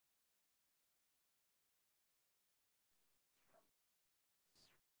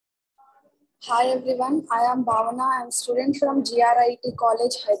Hi everyone, I am Bhavana. I am a student from GRIT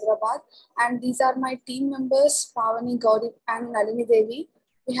College, Hyderabad, and these are my team members, Pavani, Gauri, and Nalini Devi.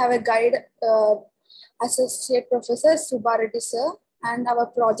 We have a guide, Associate Professor Subbareddy sir, and our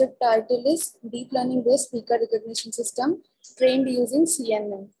project title is Deep Learning Based Speaker Recognition System trained using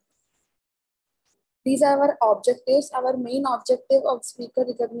CNN. These are our objectives. Our main objective of speaker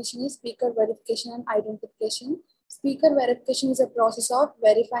recognition is speaker verification and identification. Speaker verification is a process of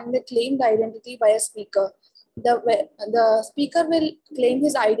verifying the claimed identity by a speaker. The speaker will claim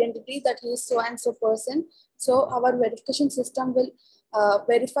his identity that he is so and so person. So our verification system will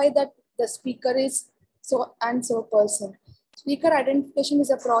verify that the speaker is so and so person. Speaker identification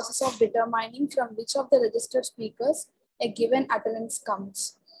is a process of determining from which of the registered speakers a given utterance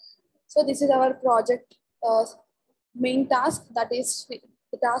comes. So this is our project main task, that is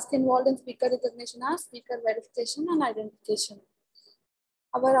the task involved in speaker recognition are speaker verification and identification.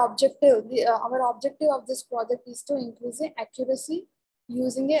 Our objective of this project is to increase the accuracy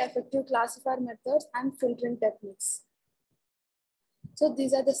using a effective classifier methods and filtering techniques. So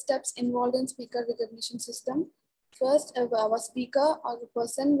these are the steps involved in speaker recognition system. First, our speaker or the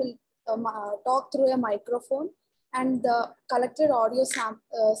person will talk through a microphone, and the collected audio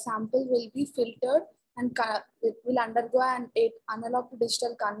sample will be filtered and it will undergo an analog to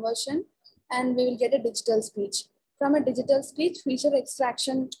digital conversion, and we will get a digital speech. From a digital speech, feature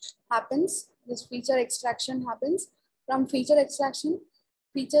extraction happens. This feature extraction happens. From feature extraction,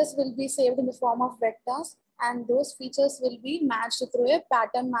 features will be saved in the form of vectors, and those features will be matched through a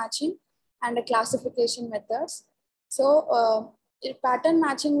pattern matching and a classification methods. So pattern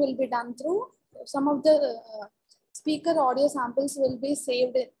matching will be done through some of the speaker audio samples will be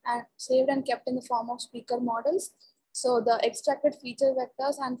saved and kept in the form of speaker models. So the extracted feature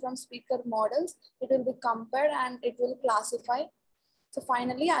vectors and from speaker models, it will be compared and it will classify. So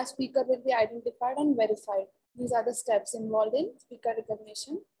finally, our speaker will be identified and verified. These are the steps involved in speaker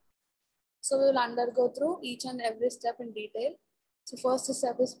recognition. So we will undergo through each and every step in detail. So first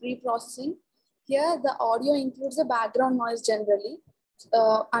step is pre-processing. Here the audio includes the background noise generally,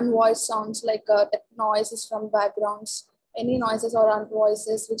 unvoiced sounds like noises from backgrounds, any noises or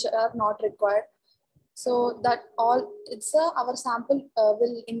unvoices which are not required. So that all, our sample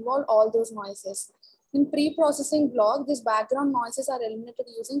will involve all those noises. In pre-processing block, these background noises are eliminated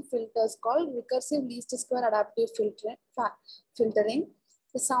using filters called recursive least square adaptive filtering.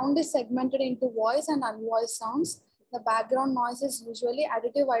 The sound is segmented into voice and unvoiced sounds. The background noise is usually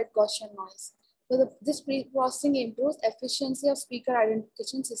additive white Gaussian noise. So this pre-processing improves efficiency of speaker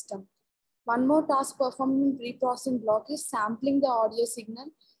identification system. One more task performed in pre-processing block is sampling the audio signal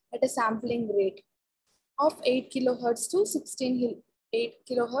at a sampling rate of 8 kilohertz to 8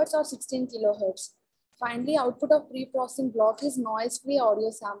 kilohertz or 16 kilohertz. Finally, output of pre-processing block is noise-free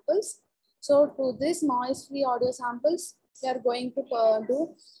audio samples. So to this noise-free audio samples, we are going to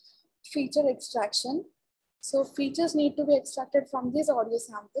do feature extraction. So features need to be extracted from these audio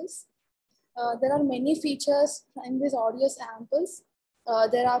samples. There are many features in these audio samples.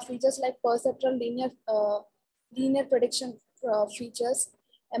 There are features like perceptual linear prediction features,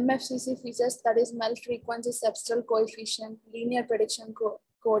 MFCC features, that is Mel frequency substral coefficient, linear prediction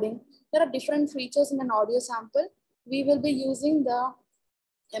coding. There are different features in an audio sample. We will be using the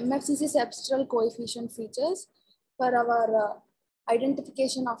MFCC substral coefficient features for our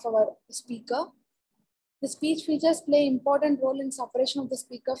identification of our speaker. The speech features play an important role in separation of the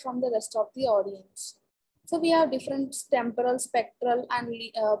speaker from the rest of the audience. So we have different temporal, spectral, and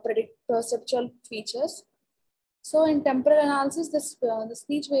perceptual features. So in temporal analysis, the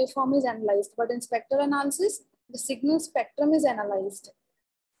speech waveform is analyzed, but in spectral analysis, the signal spectrum is analyzed.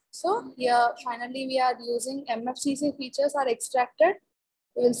 So here, finally, we are using MFCC features are extracted.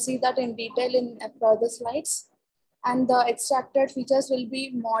 We will see that in detail in further slides. And the extracted features will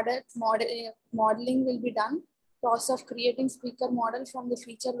be modeling will be done. Process of creating speaker model from the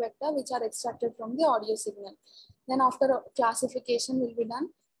feature vector, which are extracted from the audio signal. Then after classification will be done.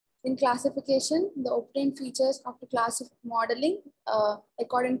 In classification, the obtained features of the class modeling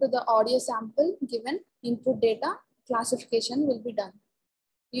according to the audio sample given input data, classification will be done.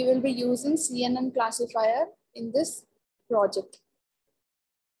 We will be using CNN Classifier in this project.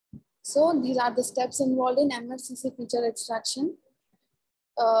 So these are the steps involved in MFCC feature extraction.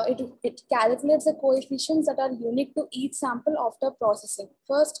 It calculates the coefficients that are unique to each sample after processing.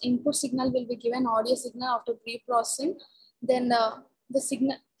 First, input signal will be given audio signal after pre-processing. Then the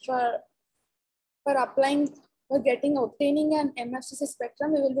signal for obtaining an MFCC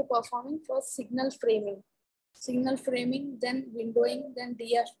spectrum, we will be performing first signal framing, then windowing, then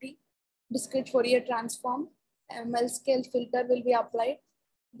DFT, discrete Fourier transform, ML scale filter will be applied.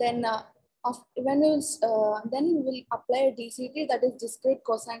 Then Then we will apply a DCT, that is discrete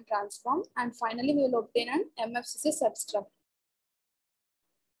cosine transform, and finally we will obtain an MFCC substruct.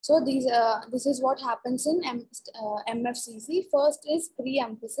 So this is what happens in MFCC. First is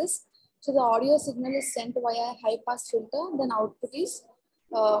pre-emphasis. So the audio signal is sent via high pass filter, then output is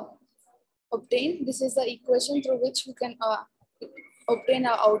obtained. This is the equation through which we can obtain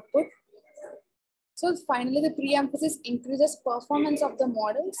our output. So finally, the pre-emphasis increases performance of the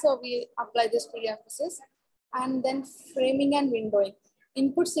model. So we apply this pre-emphasis, and then framing and windowing.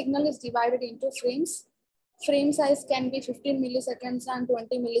 Input signal is divided into frames. Frame size can be 15 milliseconds and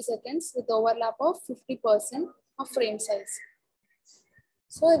 20 milliseconds with overlap of 50% of frame size.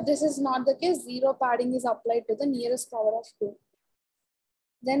 So if this is not the case, zero padding is applied to the nearest power of 2.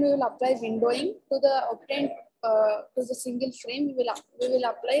 Then we will apply windowing to the obtained to the single frame. We will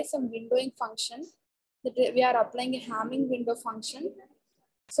apply some windowing function. We are applying a Hamming window function.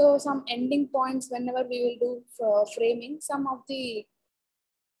 So some ending points whenever we will do framing, some of the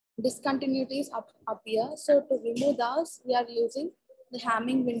discontinuities appear. So to remove those, we are using the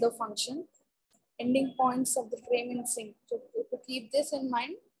Hamming window function. Ending points of the frame in sync. So to keep this in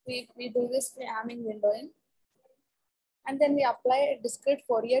mind, we do this Hamming windowing. And then we apply a discrete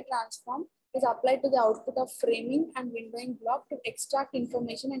Fourier transform is applied to the output of framing and windowing block to extract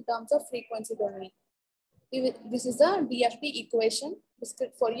information in terms of frequency domain. This is the DFT equation,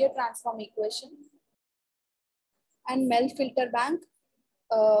 discrete Fourier transform equation. And MEL filter bank,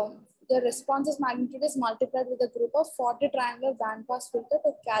 the responses magnitude is multiplied with a group of 40 triangular bandpass filter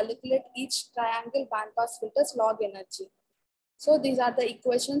to calculate each triangle bandpass filter's log energy. So these are the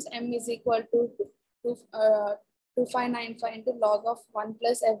equations. M is equal to 2595 into log of 1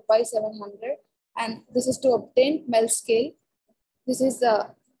 plus F by 700. And this is to obtain MEL scale. This is the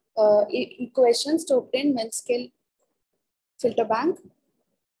equations to obtain MEL scale filter bank.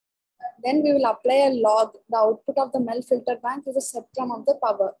 Then we will apply a log. The output of the MEL filter bank is a spectrum of the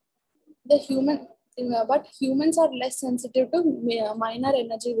power. But humans are less sensitive to minor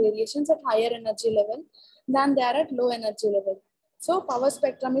energy variations at higher energy level than they are at low energy level. So power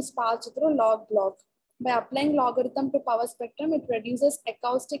spectrum is passed through log block. By applying logarithm to power spectrum, it reduces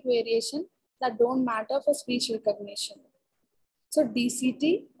acoustic variation that don't matter for speech recognition. So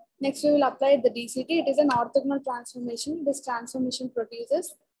DCT, next we will apply the DCT. It is an orthogonal transformation. This transformation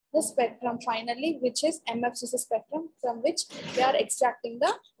produces the spectrum finally, which is MFCC spectrum, from which we are extracting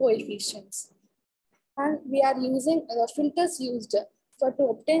the coefficients. And we are using the filters used for to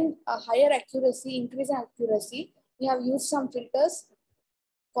obtain a higher accuracy, increase in accuracy. We have used some filters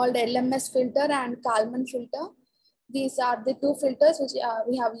called LMS filter and Kalman filter. These are the two filters which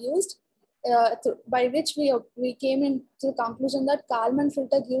we have used, by which we came into the conclusion that Kalman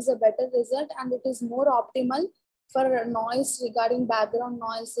filter gives a better result and it is more optimal for noise regarding background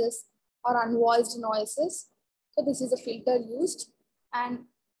noises or unvoiced noises. So this is a filter used. And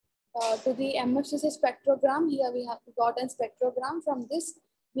to the MFCC spectrogram, here we have gotten spectrogram. From this,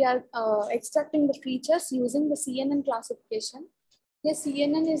 we are extracting the features using the CNN classification. The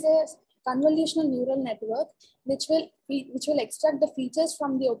CNN is a convolutional neural network which will extract the features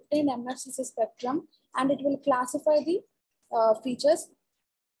from the obtained MFCC spectrum, and it will classify the features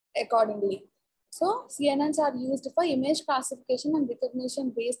accordingly. So CNNs are used for image classification and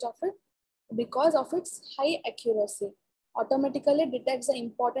recognition based off it because of its high accuracy. Automatically detects the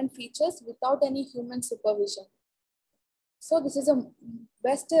important features without any human supervision. So this is a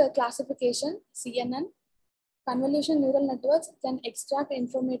best classification, CNN. Convolutional neural networks can extract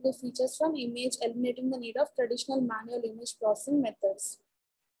informative features from image, eliminating the need of traditional manual image processing methods.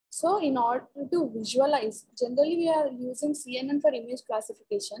 So in order to visualize, generally we are using CNN for image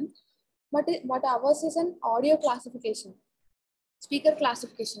classification, but ours is an audio classification, speaker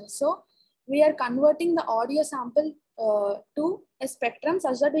classification. So we are converting the audio sample to a spectrum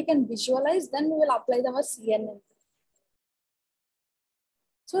such that we can visualize, then we will apply our CNN.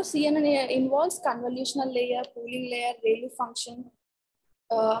 So CNN involves convolutional layer, pooling layer, ReLU function,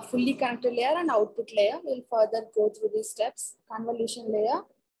 fully connected layer, and output layer. We'll further go through these steps. Convolution layer,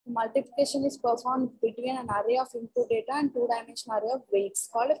 multiplication is performed between an array of input data and two-dimensional array of weights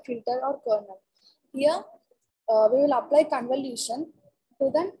called a filter or kernel. Here, we will apply convolution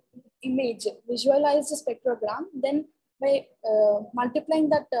to the image, visualize the spectrogram. Then by multiplying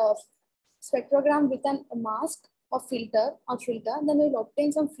that spectrogram with a mask or filter, then we will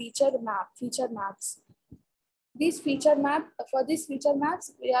obtain some feature maps. For these feature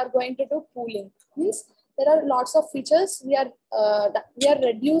maps, we are going to do pooling. Means there are lots of features. We are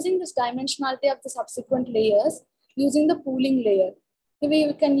reducing this dimensionality of the subsequent layers using the pooling layer.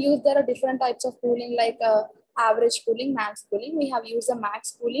 We can use, there are different types of pooling like average pooling, max pooling. We have used the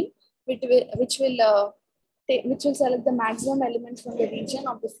max pooling. which will select the maximum elements from the region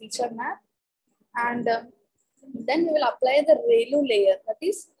of the feature map, and then we will apply the ReLU layer. That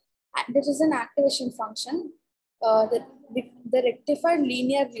is, this is an activation function, the rectified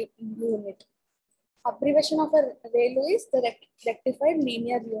linear unit. Abbreviation of a ReLU is the rectified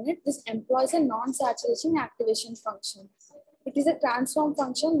linear unit. This employs a non-saturation activation function. It is a transform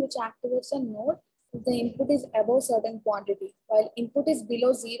function which activates a node if the input is above certain quantity, while input is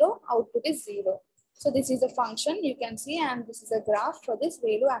below 0, output is 0. So this is a function you can see, and this is a graph for this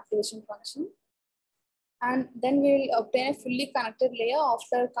ReLU activation function. And then we will obtain a fully connected layer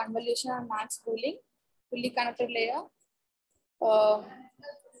after convolution and max pooling. Fully connected layer.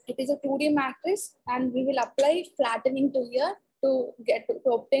 It is a 2D matrix, and we will apply flattening to here to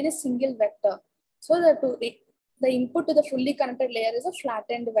obtain a single vector. So the input to the fully connected layer is a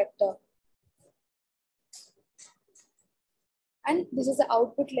flattened vector. And this is the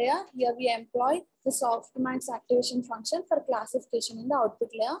output layer. Here we employ the softmax activation function for classification in the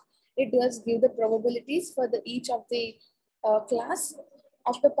output layer. It does give the probabilities for each of the class.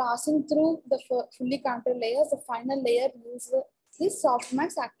 After passing through the fully connected layers, the final layer uses this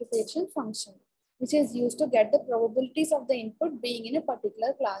softmax activation function, which is used to get the probabilities of the input being in a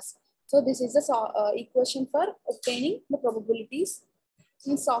particular class. So this is the equation for obtaining the probabilities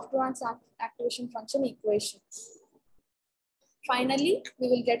in softmax activation function equation. Finally, we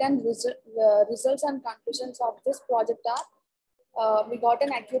will get results and conclusions of this project are, we got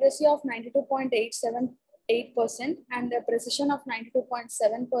an accuracy of 92.878% and a precision of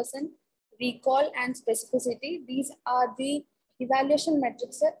 92.7%, recall and specificity. These are the evaluation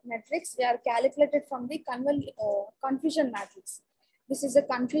metrics we are calculated from the confusion matrix. This is a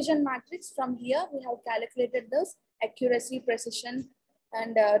confusion matrix. From here, we have calculated this accuracy, precision,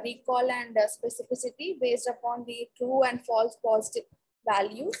 and recall and specificity based upon the true and false positive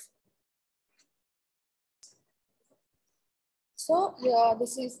values. So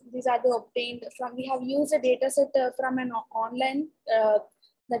these are the obtained from, we have used a data set from an online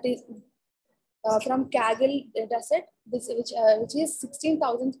that is from Kaggle dataset, which is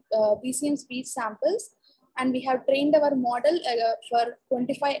 16,000 PCM speech samples, and we have trained our model for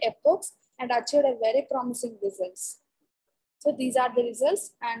 25 epochs and achieved a very promising results. So these are the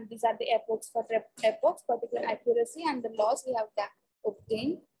results, and these are the epochs for epochs, particular accuracy and the loss we have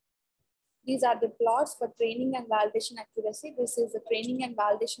obtained. These are the plots for training and validation accuracy. This is the training and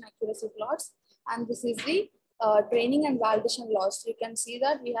validation accuracy plots, and this is the training and validation loss. You can see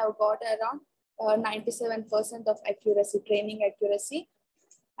that we have got around 97% of accuracy, training accuracy,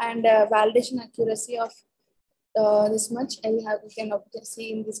 and validation accuracy of this much. We can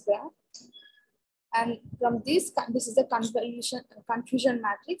see in this graph. And from this is a confusion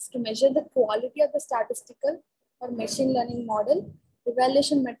matrix. To measure the quality of the statistical or machine learning model,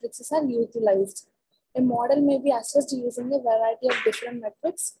 evaluation matrices are utilized. A model may be assessed using a variety of different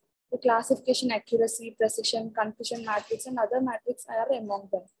metrics. The classification accuracy, precision, confusion matrix, and other matrices are among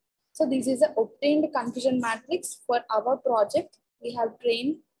them. So this is the obtained confusion matrix for our project. We have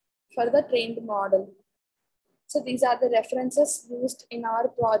trained for the trained model. So these are the references used in our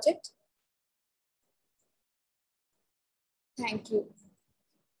project. Thank you.